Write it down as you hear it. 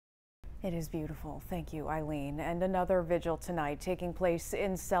It is beautiful. Thank you, Eileen. And another vigil tonight taking place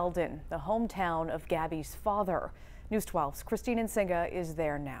in Selden, the hometown of Gabby's father. News 12's Christine Nsinga is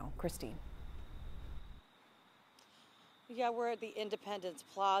there now. Christine. Yeah, we're at the Independence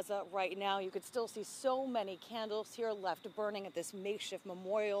Plaza right now. You could still see so many candles here left burning at this makeshift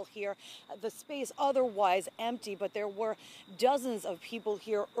memorial here. The space otherwise empty, but there were dozens of people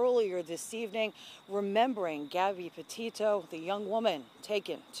here earlier this evening remembering Gabby Petito, the young woman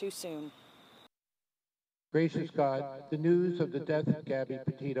taken too soon. Gracious God, the news of the death of Gabby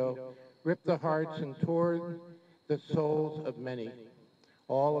Petito ripped the hearts and tore the souls of many,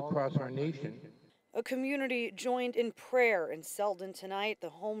 all across our nation. A community joined in prayer in Selden tonight, the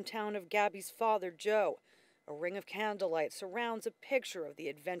hometown of Gabby's father, Joe. A ring of candlelight surrounds a picture of the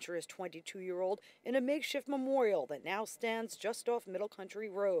adventurous 22-year-old in a makeshift memorial that now stands just off Middle Country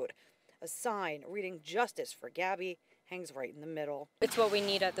Road. A sign reading "Justice for Gabby" hangs right in the middle. It's what we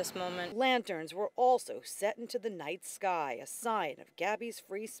need at this moment. Lanterns were also set into the night sky, a sign of Gabby's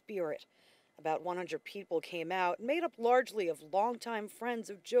free spirit. About 100 people came out, made up largely of longtime friends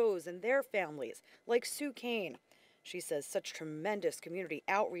of Joe's and their families, like Sue Kane. She says such tremendous community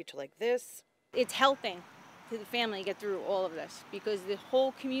outreach like this. It's helping the family get through all of this because the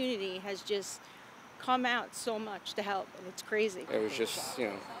whole community has just come out so much to help, and it's crazy. It was just,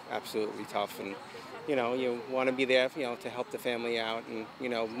 absolutely tough, and, you want to be there, to help the family out and,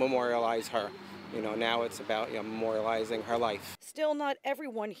 memorialize her. Now it's about memorializing her life. Still, not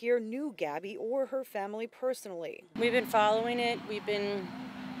everyone here knew Gabby or her family personally. We've been following it. We've been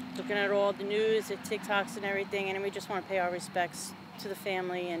looking at all the news, at TikToks and everything, and we just want to pay our respects to the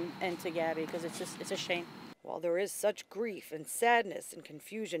family and to Gabby because it's a shame. While there is such grief and sadness and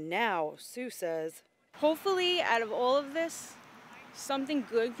confusion now, Sue says, hopefully out of all of this, something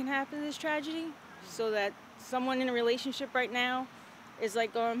good can happen to this tragedy so that someone in a relationship right now is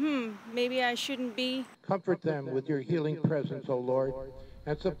like going, maybe I shouldn't be. Comfort them with your healing presence, O Lord,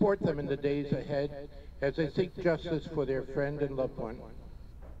 and support them in the days ahead as they seek justice for their friend and loved one.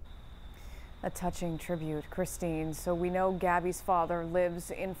 A touching tribute, Christine. So we know Gabby's father lives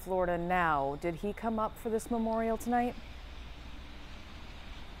in Florida now. Did he come up for this memorial tonight?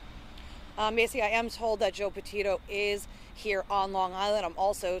 Macy, I am told that Joe Petito is here on Long Island. I'm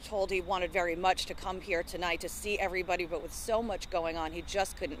also told he wanted very much to come here tonight to see everybody, but with so much going on, he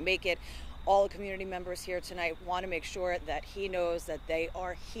just couldn't make it. All the community members here tonight want to make sure that he knows that they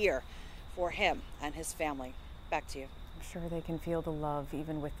are here for him and his family. Back to you. I'm sure they can feel the love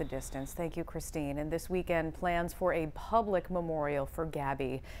even with the distance. Thank you, Christine. And this weekend, plans for a public memorial for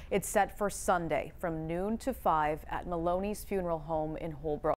Gabby. It's set for Sunday from noon to 5 at Maloney's Funeral Home in Holbrook.